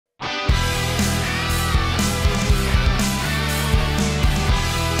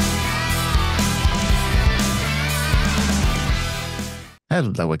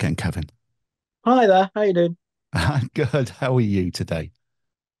Hello again, Kevin. Hi there, how you doing? I'm good. How are you today?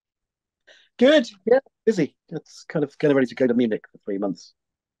 Good. Yeah, busy. It's kind of getting ready to go to Munich for 3 months.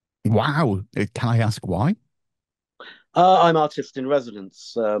 Wow. Can I ask why? I'm artist in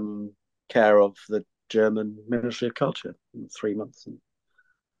residence, care of the German Ministry of Culture in 3 months, and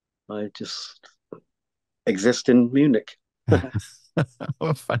I just exist in Munich.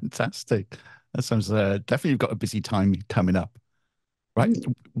 Oh, fantastic. That sounds definitely you've got a busy time coming up. Right.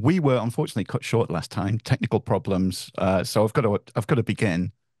 Hmm. We were unfortunately cut short last time, technical problems. So I've got to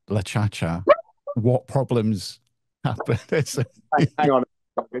begin. La cha-cha. What problems happened? Hang on,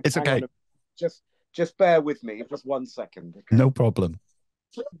 It's hang okay. on. Just, just bear with me, just 1 second, okay? No problem.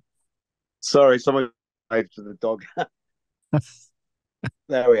 Sorry, someone died for the dog.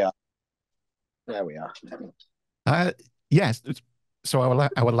 There we are. There we are. Uh, yes. So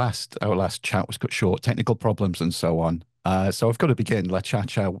our last chat was cut short, technical problems and so on. So I've got to begin. La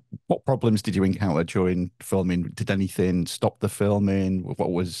Cha-Cha, what problems did you encounter during filming? Did anything stop the filming?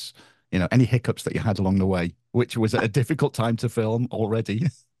 What was, any hiccups that you had along the way, which was at a difficult time to film already?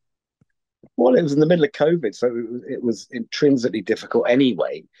 Well, it was in the middle of COVID, so it was intrinsically difficult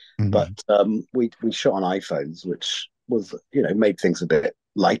anyway. But Mhm. we shot on iPhones, which was made things a bit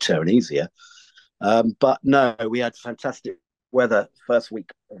lighter and easier. But no, we had fantastic weather first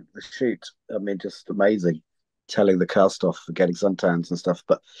week of the shoot. I mean, just amazing. Telling the cast off for getting suntans and stuff,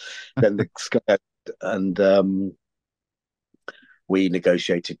 but then the sky and we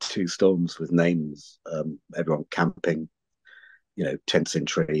negotiated two storms with names. Everyone camping, tents in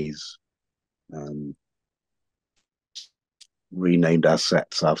trees. Um, Renamed our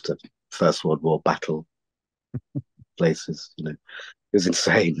sets after First World War battle places. It was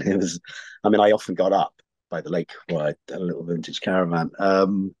insane. It was. I mean, I often got up by the lake where I had a little vintage caravan,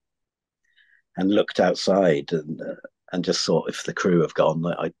 and looked outside and just thought, if the crew have gone,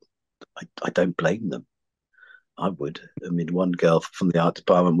 I don't blame them. I would. I mean, one girl from the art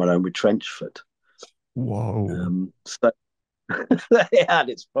department went home with trench foot. Whoa. So it had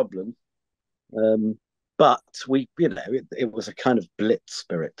its problems. Um, but it was a kind of blitz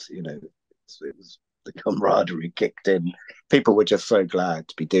spirit. It was the camaraderie kicked in. People were just so glad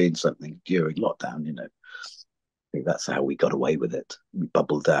to be doing something during lockdown. I think that's how we got away with it. We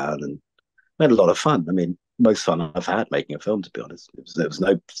bubbled down and we had a lot of fun. I mean, most fun I've had making a film, to be honest. There was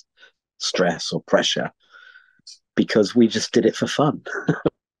no stress or pressure because we just did it for fun.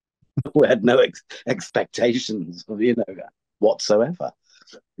 We had no expectations of, whatsoever.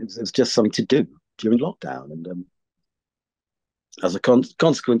 It was just something to do during lockdown. And as a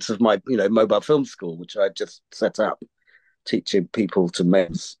consequence of my mobile film school, which I just set up, teaching people to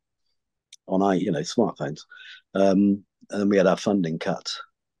make on smartphones. And we had our funding cut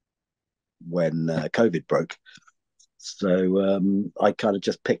when COVID broke, so I kind of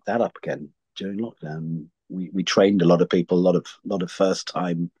just picked that up again during lockdown. We trained a lot of people, a lot of first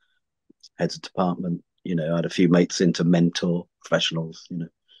time heads of department. I had a few mates into mentor professionals.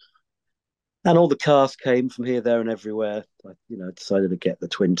 And all the cast came from here, there, and everywhere. I decided to get the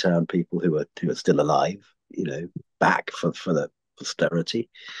Twin Town people who are still alive, back for the posterity.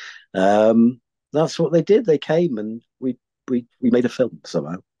 Um, that's what they did. They came and we made a film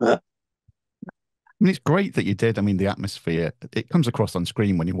somehow. I mean, it's great that you did. I mean, the atmosphere, it comes across on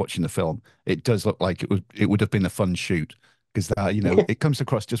screen when you're watching the film. It does look like it would have been a fun shoot because it comes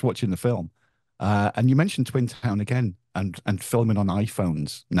across just watching the film. And you mentioned Twin Town again and filming on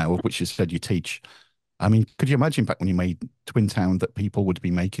iPhones now, which you said you teach. I mean, could you imagine back when you made Twin Town that people would be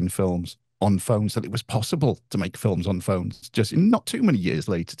making films on phones, that it was possible to make films on phones just not too many years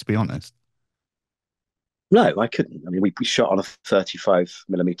later, to be honest? No, I couldn't. I mean, we shot on a 35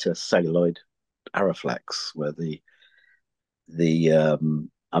 millimeter celluloid Araflex, where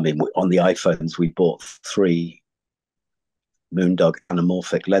I mean, on the iPhones we bought three Moondog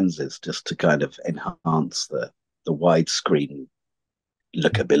anamorphic lenses just to kind of enhance the widescreen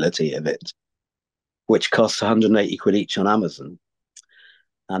lookability of it, which costs 180 quid each on Amazon.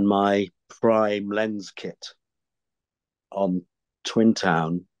 And my prime lens kit on Twin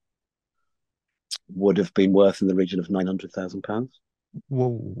Town would have been worth in the region of £900,000.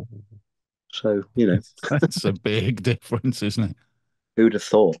 Whoa, So, that's a big difference, isn't it? who'd have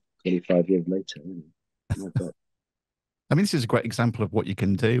thought 25 years later? Oh my God. I mean, this is a great example of what you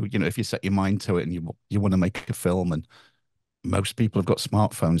can do. If you set your mind to it and you want to make a film, and most people have got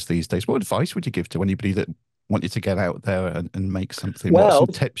smartphones these days. What advice would you give to anybody that wanted to get out there and make something? What are Well, some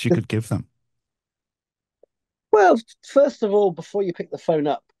tips you could give them? well, first of all, before you pick the phone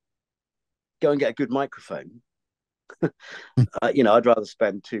up, go and get a good microphone. I'd rather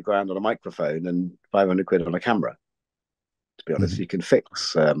spend 2 grand on a microphone and 500 quid on a camera. To be honest, Mhm. you can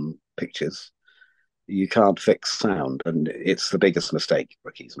fix pictures, you can't fix sound, and it's the biggest mistake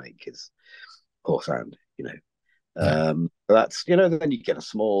rookies make is poor sound. Yeah. That's then you get a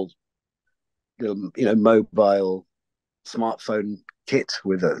small, mobile smartphone kit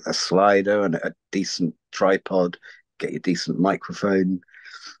with a slider and a decent tripod, get your decent microphone,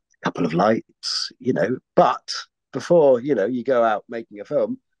 a couple of lights. But before, you go out making a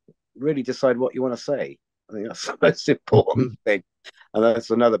film, really decide what you want to say. I think that's the most important thing. And that's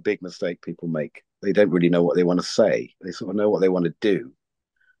another big mistake people make. They don't really know what they want to say. They sort of know what they want to do,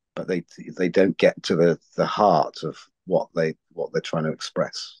 but they don't get to the heart of what they're trying to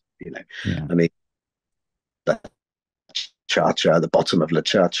express. Yeah. I mean, Cha Cha, the bottom of La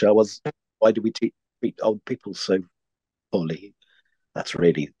Cha Cha was, why do we treat old people so poorly? That's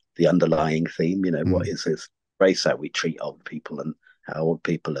really the underlying theme. What Mm. is this race how we treat old people and how old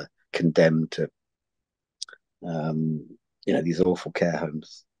people are condemned to, um, these awful care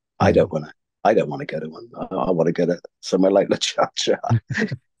homes. I don't Mm. want to. I don't want to go to one. I want to go to somewhere like La Cha Cha.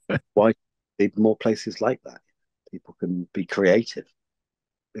 Why need more places like that? People can be creative,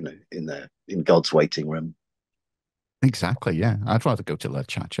 in God's waiting room. Exactly. Yeah. I'd rather go to La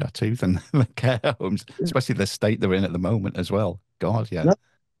Cha Cha too than the care homes, Yeah. especially the state they're in at the moment as well. God, yeah. No.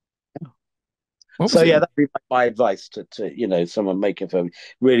 What was So it? yeah, that'd be my advice to someone making a film.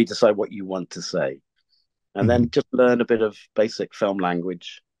 Really decide what you want to say, and then Mhm. just learn a bit of basic film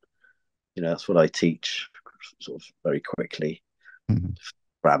language. That's what I teach, sort of very quickly, Mhm.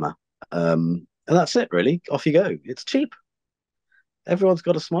 grammar, and that's it. Really, off you go. It's cheap. Everyone's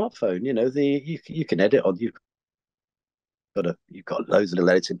got a smartphone. You can edit on. You've got loads of little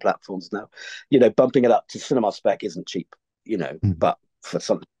editing platforms now. Bumping it up to cinema spec isn't cheap. Mhm. But for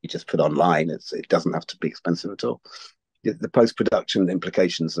something you just put online, it doesn't have to be expensive at all. The post production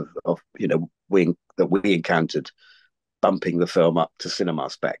implications of that we encountered bumping the film up to cinema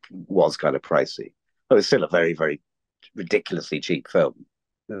spec was kind of pricey. But it's still a very very ridiculously cheap film,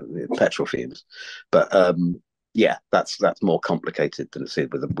 petrol fumes. But yeah, that's more complicated than it's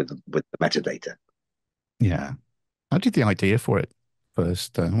with the metadata. Yeah. How did the idea for it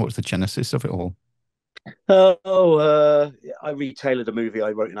first? What was the genesis of it all? Oh, I retailored a movie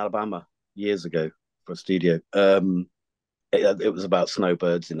I wrote in Alabama years ago for a studio. It was about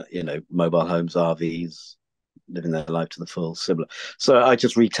snowbirds in mobile homes, RVs, living their life to the full, similar. So I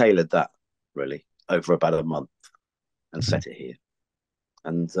just retailored that really over about a month and Mhm. set it here.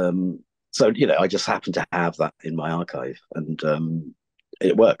 And so I just happened to have that in my archive, and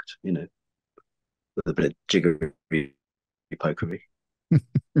it worked. With a bit of jiggery pokery.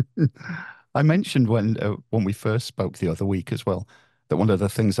 I mentioned when we first spoke the other week as well that one of the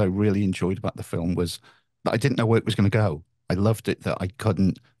things I really enjoyed about the film was that I didn't know where it was going to go. I loved it that I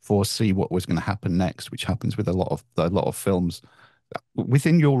couldn't foresee what was going to happen next, which happens with a lot of films.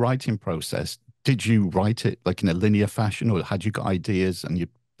 Within your writing process, did you write it like in a linear fashion, or had you got ideas and you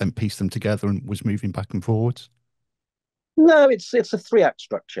then pieced them together and was moving back and forwards? No, it's a 3 act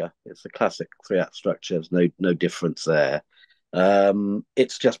structure. It's a classic 3 act structure. There's no difference there.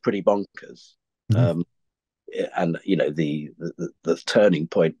 It's just pretty bonkers. Mhm. Um, and the turning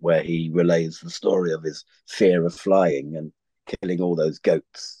point where he relays the story of his fear of flying and killing all those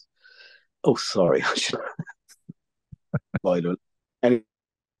goats. Oh, sorry, I should spoil it.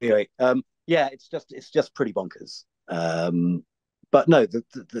 Anyway, yeah, it's just pretty bonkers. But no,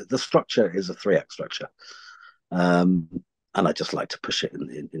 the structure is a 3 act structure, um, and I just like to push it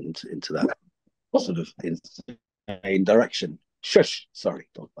into that sort of insane direction. Shush, sorry,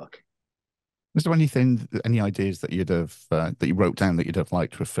 dog bark. Was there anything, any ideas that that you wrote down that you'd have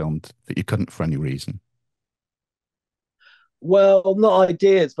liked to have filmed that you couldn't for any reason? Well, not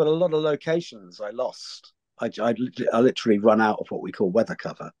ideas, but a lot of locations I lost. I literally run out of what we call weather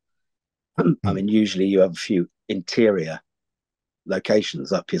cover. I Mm. mean, usually you have a few interior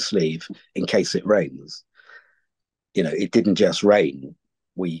locations up your sleeve in case it rains. It didn't just rain.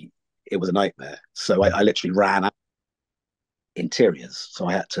 It was a nightmare. So I literally ran out interiors. So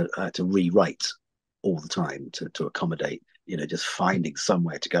I had to rewrite all the time to accommodate, just finding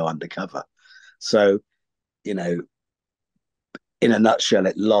somewhere to go undercover. So, you know, in a nutshell,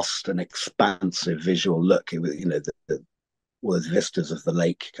 it lost an expansive visual look. It was, all those vistas of the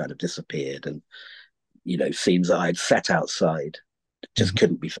lake kind of disappeared, and scenes that I'd set outside just Mhm.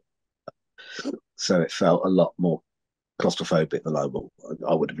 couldn't be. So it felt a lot more claustrophobic than I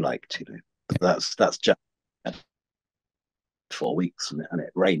would have liked. Yeah. That's just 4 weeks, and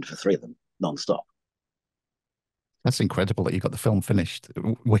it rained for 3 of them non-stop. That's incredible that you got the film finished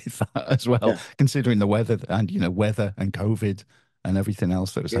with that as well, Yeah, considering the weather and weather and COVID. and everything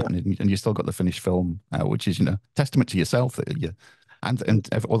else that was Yeah. happening, and you still got the finished film out, which is, testament to yourself that you and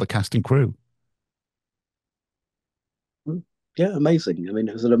all the cast and crew. Mm. Yeah, amazing. I mean,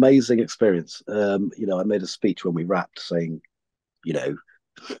 it was an amazing experience. I made a speech when we wrapped saying, you know,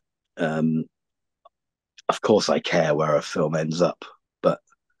 um, of course I care where a film ends up, but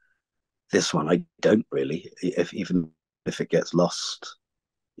this one I don't really. If even if it gets lost,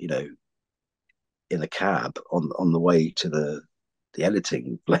 you know, in a cab on the way to the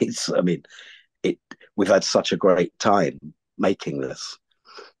editing place. I mean, it we've had such a great time making this.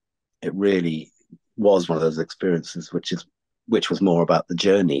 It really was one of those experiences which was more about the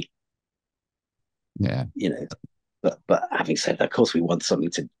journey, Yeah. you know. But having said that, of course we want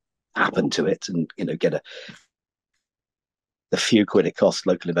something to happen to it and get the few quid it costs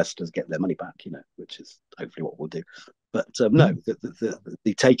local investors get their money back, which is hopefully what we'll do. But no, Mm.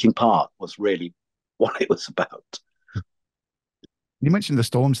 the taking part was really what it was about. You mentioned the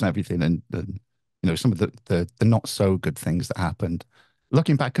storms and everything, and some of the not so good things that happened.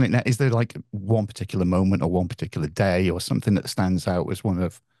 Looking back on it now, is there like one particular moment or one particular day or something that stands out as one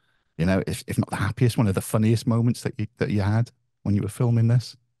of, if not the happiest, one of the funniest moments that you had when you were filming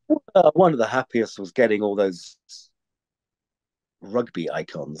this? One of the happiest was getting all those rugby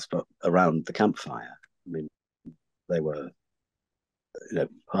icons but around the campfire. I mean, they were,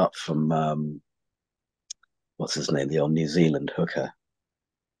 apart from what's his name, the old New Zealand hooker.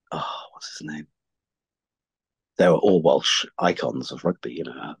 Oh, what's his name? They were all Welsh icons of rugby.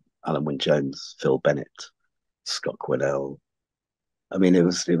 Alan Wynne Jones, Phil Bennett, Scott Quinnell. I mean, it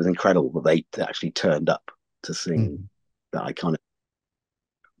was incredible that they actually turned up to sing Mm. that iconic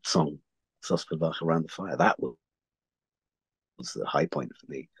song, Suspenbach around the fire. That was the high point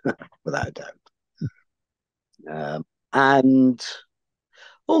for me, without a doubt. And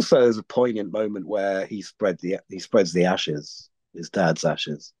also, there's a poignant moment where he spreads the ashes, his dad's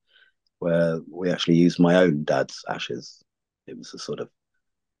ashes, where we actually used my own dad's ashes. It was a sort of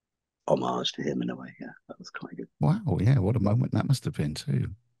homage to him in a way. Yeah, that was quite good. Wow, yeah, what a moment that must have been too.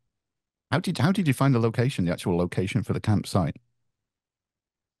 How did you find the location, the actual location for the campsite?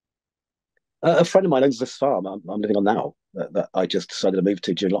 A friend of mine owns this farm I'm living on now that I just decided to move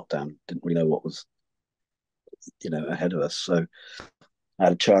to during lockdown. Didn't really know what was ahead of us, so I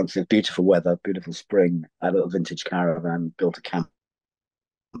had a chance. Of beautiful weather, beautiful spring. I had a little vintage caravan, built a camp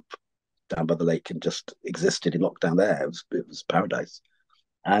down by the lake, and just existed in lockdown there. It was paradise.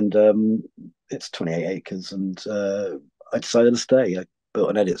 And it's 28 acres, and I decided to stay. I built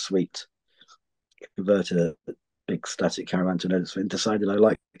an edit suite, converted a big static caravan to an edit suite, and decided I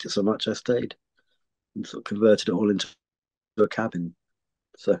liked it so much I stayed and sort of converted it all into a cabin.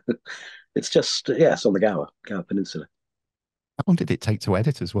 So it's just it's on the Gower Peninsula. How long did it take to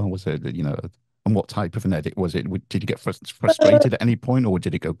edit as well? Was it, and what type of an edit was it? Did you get Uh, frustrated at any point, or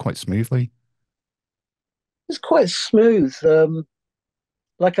did it go quite smoothly? it's quite smooth.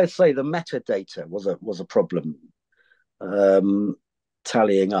 Like I say, the metadata was a problem. Um,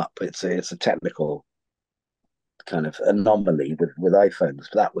 Tallying up, it's a technical kind of anomaly with iPhones.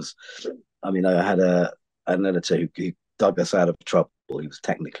 But that was, I mean, I had an editor who dug us out of trouble. He was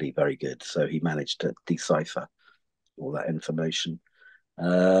technically very good, so he managed to decipher all that information.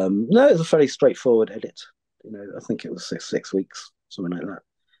 No, it was a fairly straightforward edit. I think it was six weeks, something like that.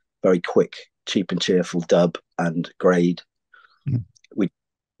 Very quick, cheap and cheerful dub and grade. Mm. We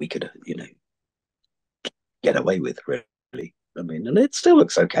we could get away with really. I mean, and it still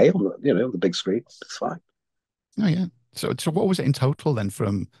looks okay on the big screen. It's fine. Oh yeah. So what was it in total then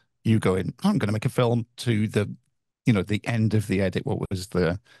from you going, "Oh, I'm going to make a film," to the end of the edit? What was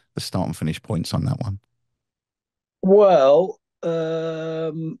the start and finish points on that one? Well,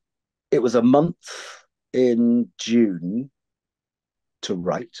 it was a month in June to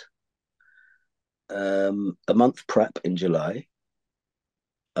write, a month prep in July,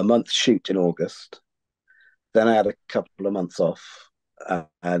 a month shoot in August. Then I had a couple of months off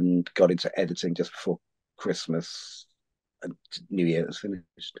and got into editing just before Christmas and New Year was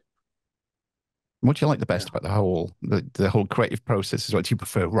finished. What do you like the Yeah. best about the whole creative process? Is what do you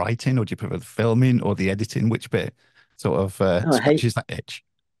prefer, writing, or do you prefer the filming or the editing? Which bit sort of No, scratches that itch?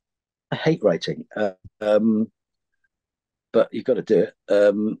 I hate writing, but you've got to do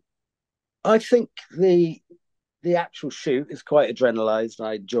it. I think the actual shoot is quite adrenalized.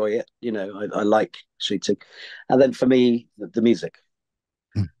 I enjoy it. I like shooting, and then for me, the music.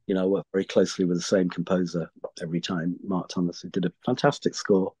 Mm. I work very closely with the same composer every time, Mark Thomas, who did a fantastic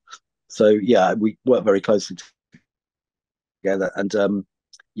score. So yeah, we work very closely together, and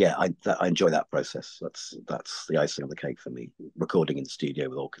yeah, I enjoy that process. That's the icing on the cake for me. Recording in the studio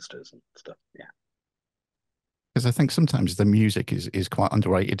with orchestras and stuff. Yeah. Because I think sometimes the music is quite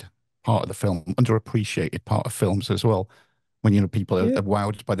underrated part of the film, underappreciated part of films as well. When people Yeah, are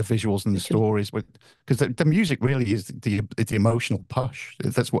wowed by the visuals and the it can stories, but because the music really is the emotional push.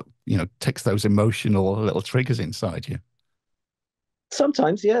 That's what takes those emotional little triggers inside you.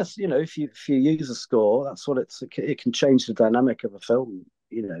 sometimes, yes, if you use a score, that's what it can change the dynamic of a film.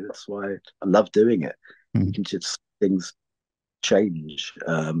 That's why I love doing it. You Mm. can just things change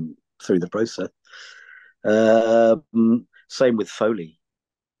through the process. Same with Foley.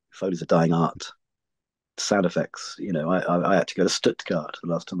 Foley's a dying art. Sound effects. I had to go to Stuttgart the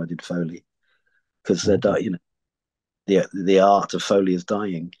last time I did Foley because they're Oh. the art of Foley is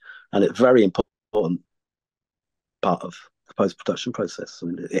dying, and it's very important part of the post production process. I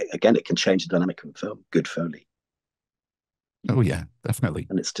mean, again, it can change the dynamic of the film. Good Foley, Oh yeah, definitely.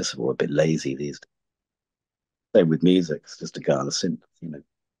 and it's just all a bit lazy these days. Same with music; it's just a guy on a synth.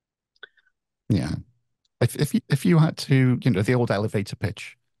 Yeah. If you had to, the old elevator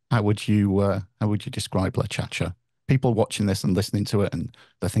pitch, how would you describe La Cha-Cha? People watching this and listening to it, and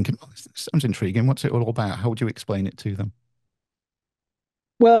they're thinking, "Oh, this sounds intriguing. What's it all about?" How would you explain it to them?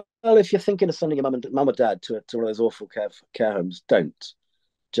 Well, if you're thinking of sending your mum or dad to one of those awful care homes, don't.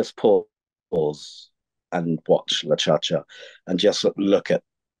 Just pause and watch La Cha Cha, and just look at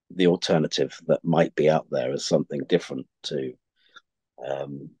the alternative that might be out there as something different to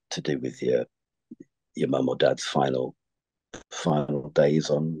do with your mum or dad's final days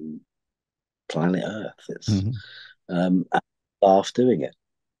on planet Earth. It's Mhm. and laugh doing it.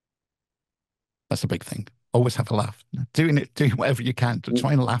 That's a big thing. Always have a laugh. Doing whatever you can to Mm,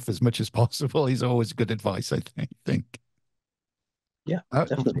 try and laugh as much as possible is always good advice, I think. yeah,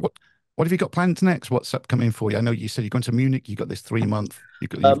 definitely. What have you got planned next? What's upcoming for you? I know you said you're going to Munich. You got this 3 month. You've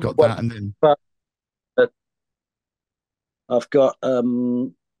got Well, that, and then but I've got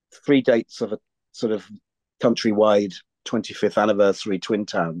 3 dates of a sort of countrywide 25th anniversary Twin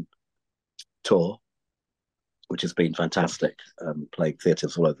Town tour, which has been fantastic, playing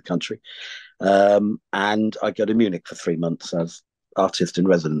theatres all over the country. And I go to Munich for 3 months as artist in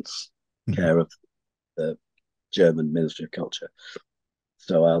residence, Mhm. care of the German Ministry of Culture.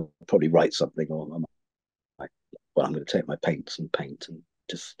 So I'll probably write something, or I'm going to take my paints and paint and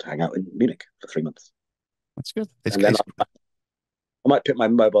just hang out in Munich for 3 months. That's good. It's And then it's I might pick my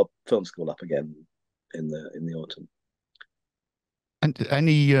mobile film school up again in the autumn. and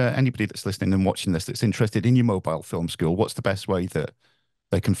anybody that's listening and watching this that's interested in your mobile film school, what's the best way that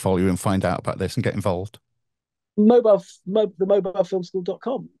they can follow you and find out about this and get involved? The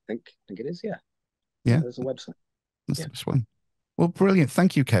mobilefilmschool.com, I think it is. Yeah. Yeah, Yeah, there's a website. that's Yeah. the best one. Well, brilliant.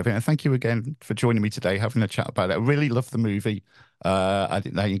 Thank you, Kevin. And thank you again for joining me today, having a chat about it. I really love the movie. I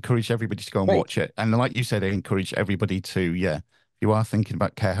encourage everybody to go and Great. watch it. And like you said, I encourage everybody to, yeah, if you are thinking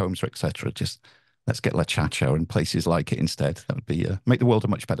about care homes or etc., just let's get La Chacha and places like it instead. That would be make the world a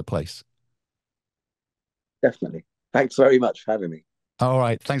much better place. Definitely. Thanks very much for having me. All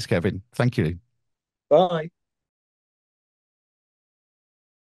right. Thanks, Kevin. Thank you. Bye.